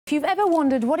If you've ever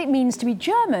wondered what it means to be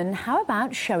German, how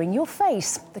about showing your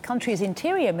face? The country's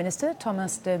Interior Minister,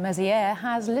 Thomas de Maizière,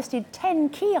 has listed 10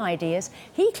 key ideas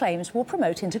he claims will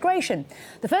promote integration.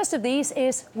 The first of these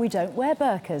is we don't wear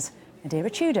burqas.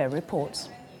 Nadira Tudor reports.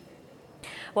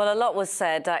 Well, a lot was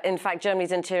said. In fact,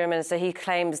 Germany's Interior Minister, he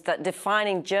claims that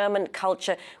defining German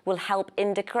culture will help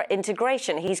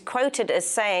integration. He's quoted as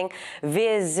saying,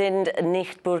 "Wir sind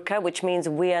nicht Burqa," which means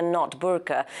we are not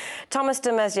burqa. Thomas de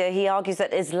Maizière, he argues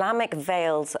that Islamic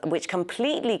veils, which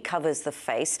completely covers the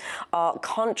face, are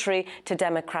contrary to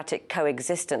democratic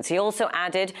coexistence. He also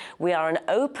added, we are an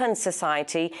open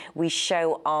society, we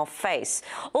show our face.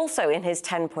 Also, in his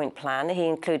 10-point plan, he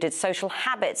included social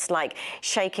habits like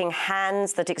shaking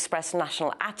hands that express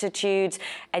national attitudes,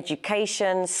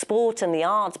 education, sport and the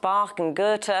arts, Bach and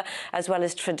Goethe, as well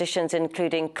as traditions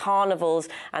including carnivals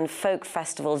and folk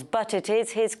festivals. But it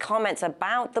is his comments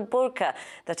about the burqa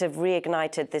that have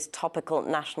reignited this topical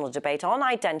national debate on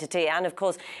identity and, of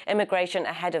course, immigration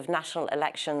ahead of national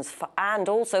elections and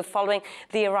also following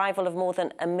the arrival of more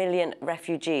than 1 million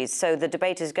refugees. So the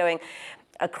debate is going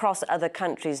across other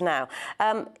countries now.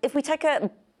 If we take a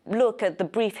look at the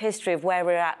brief history of where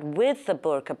we're at with the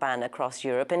burqa ban across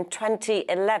Europe. In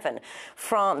 2011,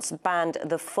 France banned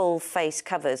the full face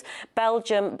covers.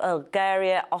 Belgium,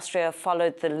 Bulgaria, Austria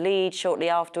followed the lead shortly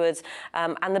afterwards,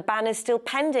 and the ban is still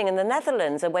pending in the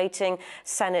Netherlands, awaiting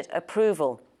Senate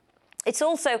approval. It's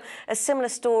also a similar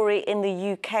story in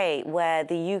the UK, where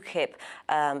the UKIP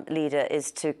leader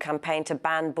is to campaign to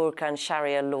ban burqa and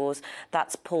Sharia laws.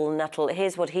 That's Paul Nuttall.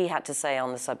 Here's what he had to say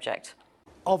on the subject.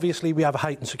 Obviously, we have a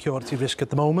heightened security risk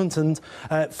at the moment, and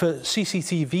for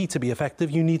CCTV to be effective,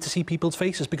 you need to see people's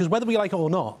faces, because whether we like it or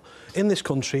not, in this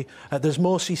country, there's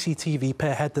more CCTV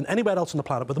per head than anywhere else on the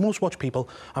planet, with the most watched people,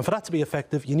 and for that to be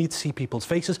effective, you need to see people's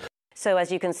faces. So,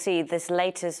 as you can see, this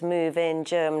latest move in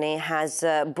Germany has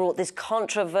brought this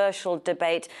controversial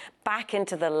debate back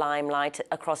into the limelight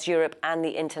across Europe and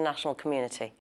the international community.